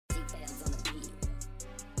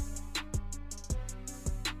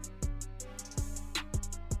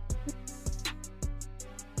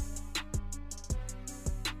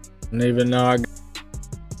Didn't even know I.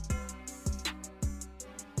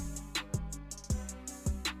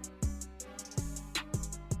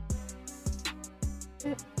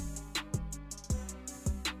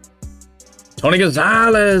 Tony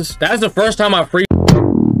Gonzalez. That's the first time I free.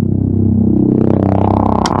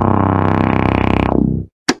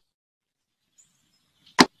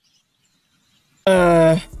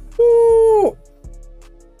 Woo.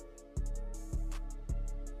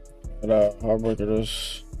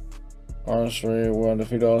 Heartbreakers. Archery, won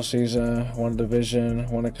defeat all season, won division,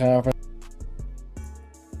 won a conference.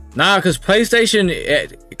 Nah, cause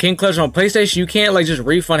PlayStation, King Clutch on PlayStation, you can't like just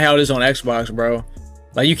refund how it is on Xbox, bro.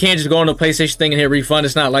 Like you can't just go on the PlayStation thing and hit refund.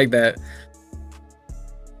 It's not like that.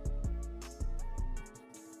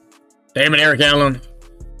 Damn it, Eric Allen.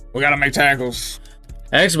 We gotta make tackles.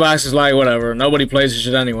 Xbox is like whatever. Nobody plays this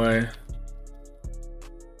shit anyway.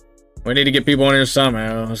 We need to get people on here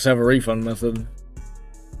somehow. Let's have a refund method.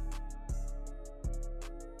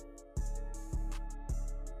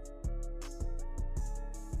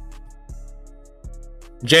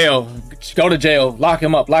 Jail. Go to jail. Lock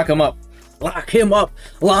him up. Lock him up. Lock him up.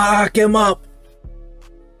 Lock him up.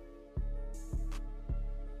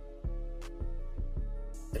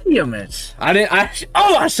 Damn it. I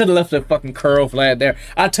should have left that fucking curl flat there.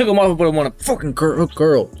 I took him off, but I want a fucking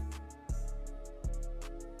curl.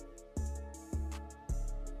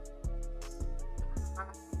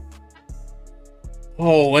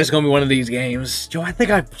 Oh, it's gonna be one of these games. Yo, I think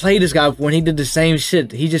I played this guy when he did the same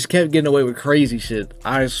shit. He just kept getting away with crazy shit.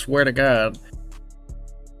 I swear to God.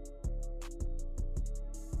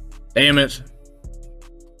 Damn it.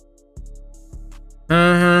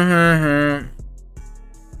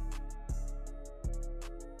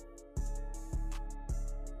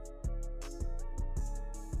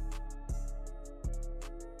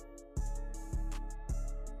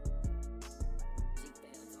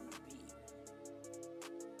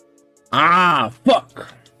 Ah,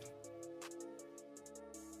 fuck.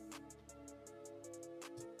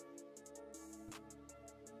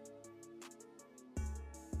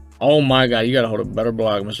 Oh my God, you gotta hold a better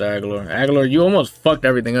block, Mr. Aguilar. Aguilar, you almost fucked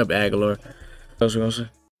everything up, Aguilar. What was I gonna say?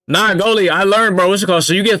 Nah, goalie, I learned, bro. What's it called?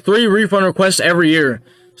 So you get 3 refund requests every year.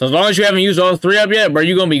 So as long as you haven't used all 3 up yet, bro,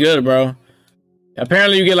 you gonna be good, bro.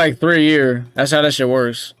 Apparently you get like 3 a year. That's how that shit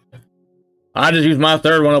works. I just used my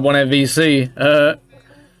 3rd one up on that VC.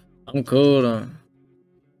 I'm cool though.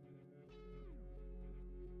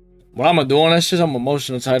 What I'm gonna do on that shit, I'm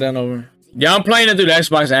emotional tight end over. Yeah, I'm playing it through the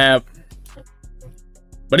Xbox app.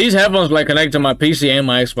 But these headphones like connect to my PC and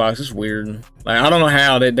my Xbox. It's weird. Like I don't know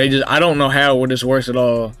how they just I don't know how this works at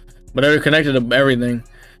all. But they're connected to everything.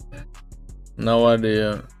 No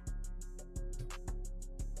idea.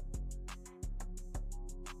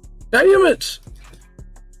 Damn it!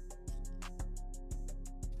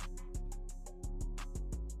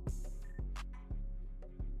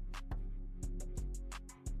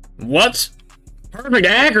 What? Perfect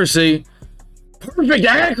accuracy? Perfect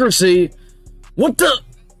accuracy? What the?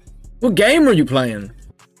 What game are you playing?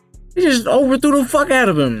 He just overthrew the fuck out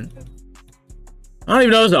of him. I don't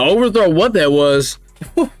even know if it was an overthrow or what that was.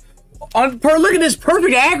 Look at this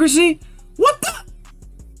perfect accuracy. What the?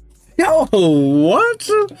 Yo, what?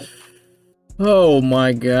 Oh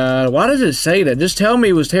my God. Why does it say that? Just tell me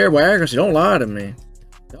it was terrible accuracy. Don't lie to me.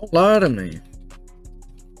 Don't lie to me.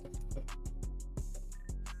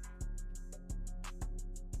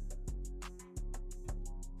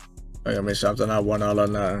 I gotta make something I won all or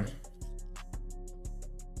nothing.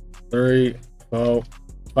 3, 4,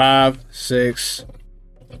 5, 6.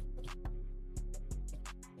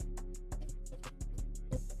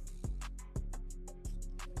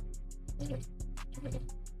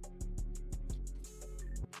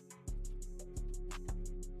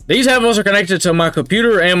 These headphones are connected to my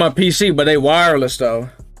computer and my PC, but they wireless though.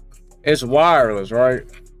 It's wireless, right?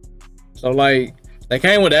 So like, they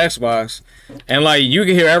came with the Xbox, and like you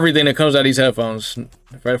can hear everything that comes out of these headphones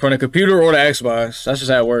from the computer or the Xbox. That's just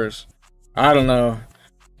how it works. I don't know.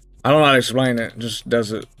 I don't know how to explain it. Just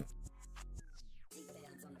does it.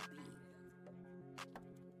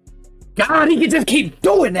 God, he can just keep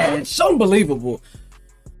doing that. It's unbelievable.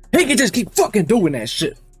 He can just keep fucking doing that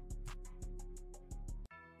shit.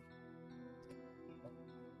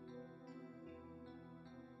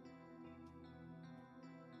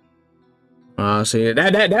 See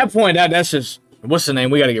that point that's just what's the name?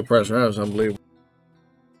 We gotta get pressure. That was unbelievable.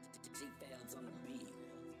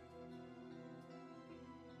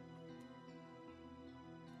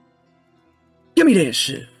 Give me that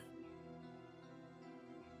shit.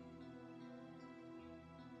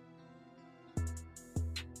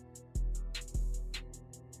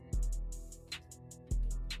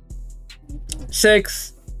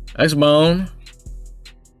 6. X-Bone.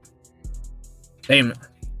 Damn it.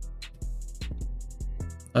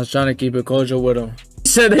 I was trying to keep it cordial with them. He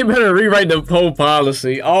said they better rewrite the poll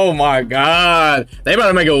policy. Oh my god. They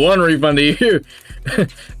better make it 1 refund a year.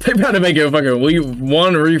 They better make it fucking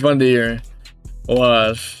 1 refund a year.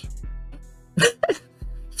 Watch.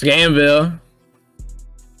 Scamville.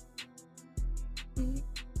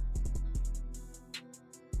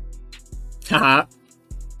 Haha.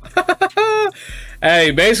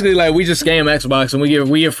 Hey, basically, like, we just scam Xbox and we get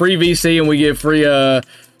free VC and we get free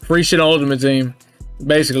shit on Ultimate Team.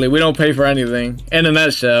 Basically, we don't pay for anything. In a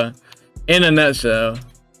nutshell. In a nutshell.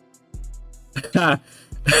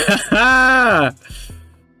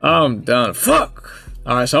 I'm done. Fuck.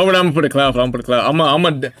 All right, so over there, I'm gonna put a cloud. I'm gonna put a cloud.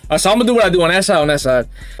 So I'm gonna do what I do on that side. On that side.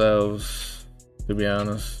 So, to be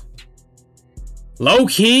honest, low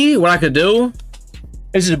key, what I could do.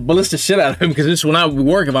 It's just blitz the shit out of him because this will not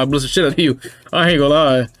work if I blitz the shit out of you. I ain't gonna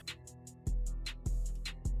lie.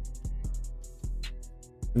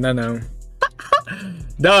 No.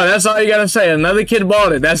 No, that's all you gotta say. Another kid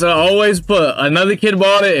bought it. That's what I always put. Another kid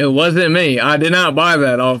bought it. It wasn't me. I did not buy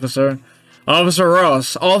that, officer. Officer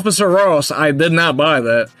Ross. Officer Ross, I did not buy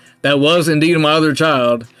that. That was indeed my other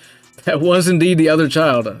child. That was indeed the other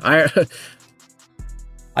child. I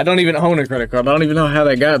don't even own a credit card. I don't even know how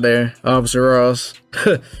that got there, Officer Ross.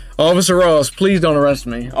 Officer Ross, please don't arrest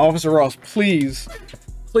me. Officer Ross, please.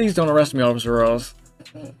 Please don't arrest me, Officer Ross.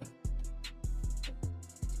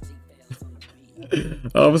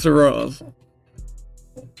 Officer Ross.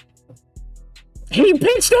 He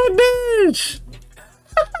pitched that bitch!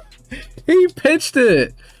 He pitched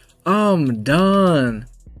it! I'm done.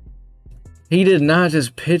 He did not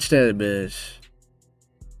just pitch that bitch.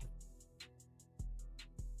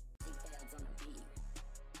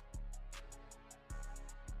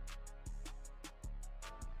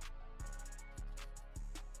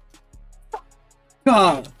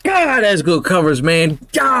 God, that's good coverage, man.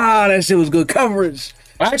 God, that shit was good coverage.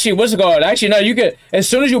 Actually, what's it called? Actually, no, you could, as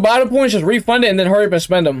soon as you buy the points, just refund it and then hurry up and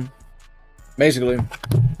spend them. Basically.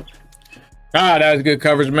 God, that was good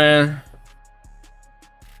coverage, man.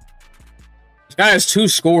 This guy has 2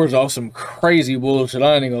 scores off some crazy bullshit.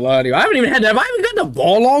 I ain't gonna lie to you. I haven't even had that. Have I even got the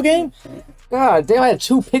ball all game? God damn, I had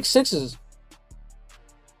 2 pick sixes.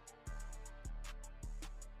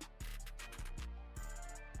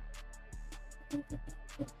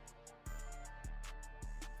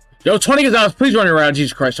 Yo, Tony Gonzalez, please run around.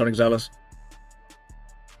 Jesus Christ, Tony Gonzalez.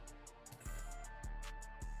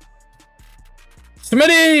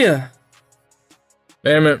 Smitty!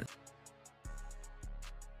 Damn it.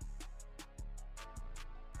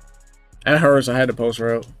 That hurts. I had to post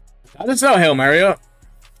route. I just know Hail Mary up.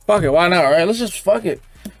 Fuck it. Why not? All right, let's just fuck it.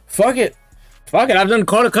 Fuck it. Fuck it. I've done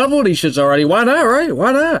caught a couple of these shits already. Why not, right?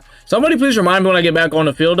 Why not? Somebody please remind me when I get back on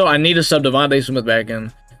the field, though. I need to sub Devontae Smith back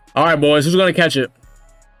in. All right, boys. Who's going to catch it?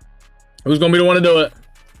 Who's going to be the one to do it?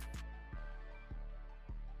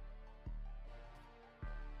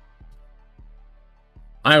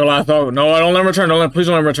 I ain't gonna lie, I thought, no, I don't let him return. Please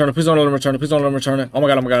don't let him return it. Please don't let him return it. Please don't let him return it. Oh my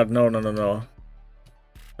god, oh my god. No. No,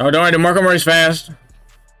 don't worry, DeMarco Murray's fast.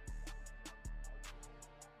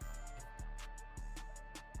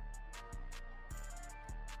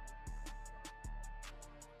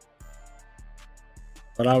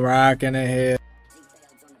 But I'm rocking ahead.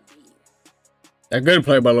 That good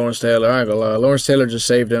play by Lawrence Taylor. I ain't gonna lie. Lawrence Taylor just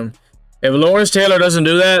saved him. If Lawrence Taylor doesn't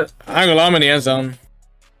do that, I ain't gonna lie, I'm in the end zone.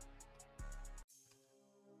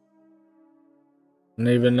 I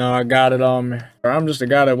don't even know I got it on me. I'm just a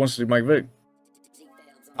guy that wants to do Mike Vick.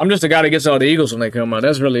 I'm just a guy that gets all the Eagles when they come out.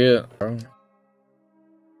 That's really it, bro.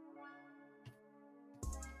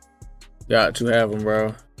 Got to have them,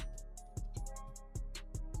 bro.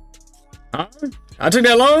 Huh? I took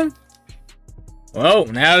that long? Well,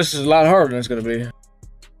 now this is a lot harder than it's gonna be.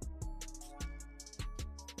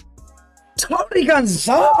 Tony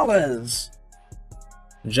Gonzalez!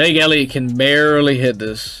 Jake Elliott can barely hit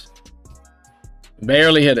this.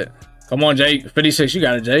 Barely hit it. Come on, Jake. 56. You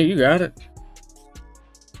got it, Jake. You got it.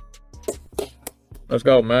 Let's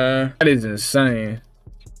go, man. That is insane.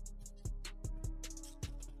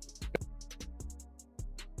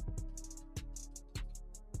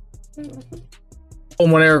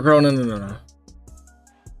 Oh, one error, Crow. No.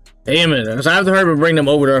 Damn it. Because I have to hurry and bring them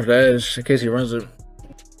over there off the edge in case he runs it.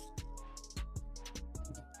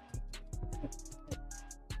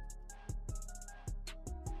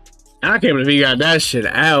 I can't believe he got that shit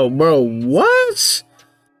out, bro. What?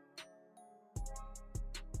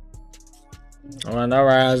 All right, now,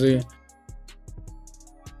 Razzie.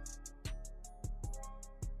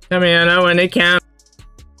 Come here, now when they count.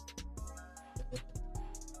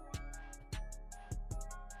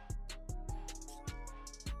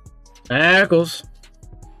 Tackles.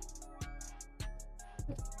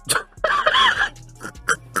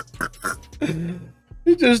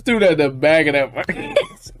 He just threw that in the back of that fucking.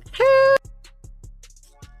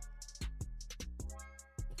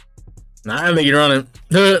 Nah, I think you're running.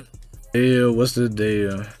 Deal, what's the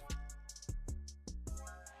deal?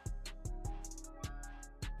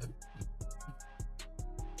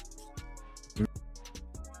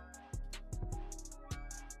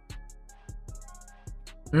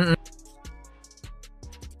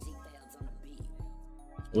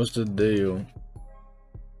 What's the deal?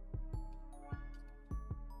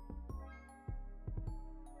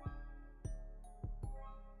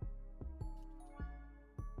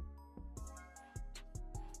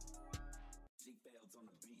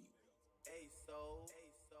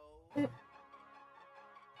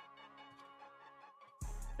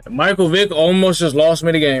 Michael Vick almost just lost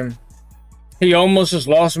me the game. He almost just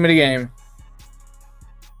lost me the game.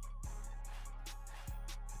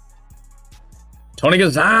 Tony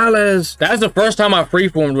Gonzalez. That's the first time I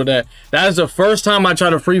freeformed with that. That is the first time I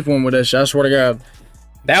tried to freeform with that shit. I swear to God.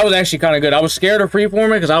 That was actually kind of good. I was scared of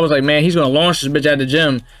freeforming because I was like, man, he's going to launch this bitch at the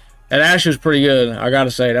gym. That actually was pretty good. I got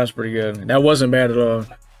to say, that was pretty good. That wasn't bad at all.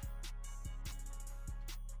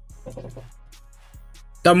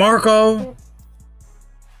 DeMarco.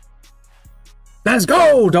 Let's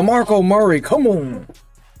go, DeMarco Murray. Come on.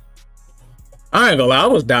 I ain't gonna lie, I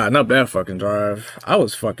was dotting up that fucking drive. I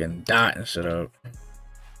was fucking dotting shit up.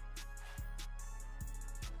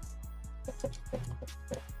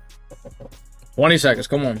 $20 seconds,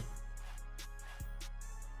 come on.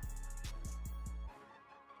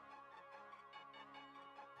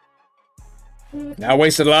 I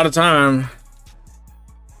wasted a lot of time.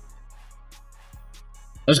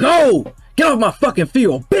 Let's go! Get off my fucking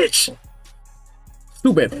field, bitch!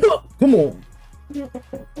 Stupid fuck! Come on.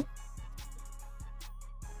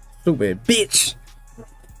 Stupid bitch.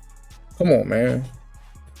 Come on, man.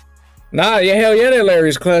 Nah, yeah, hell yeah, that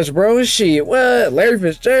Larry's clutch, bro. Shit, what? Larry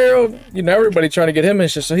Fitzgerald? You know, everybody trying to get him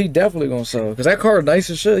and shit, so he definitely gonna sell. Because that car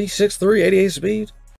nice as shit. He's 6'3", 88 speed.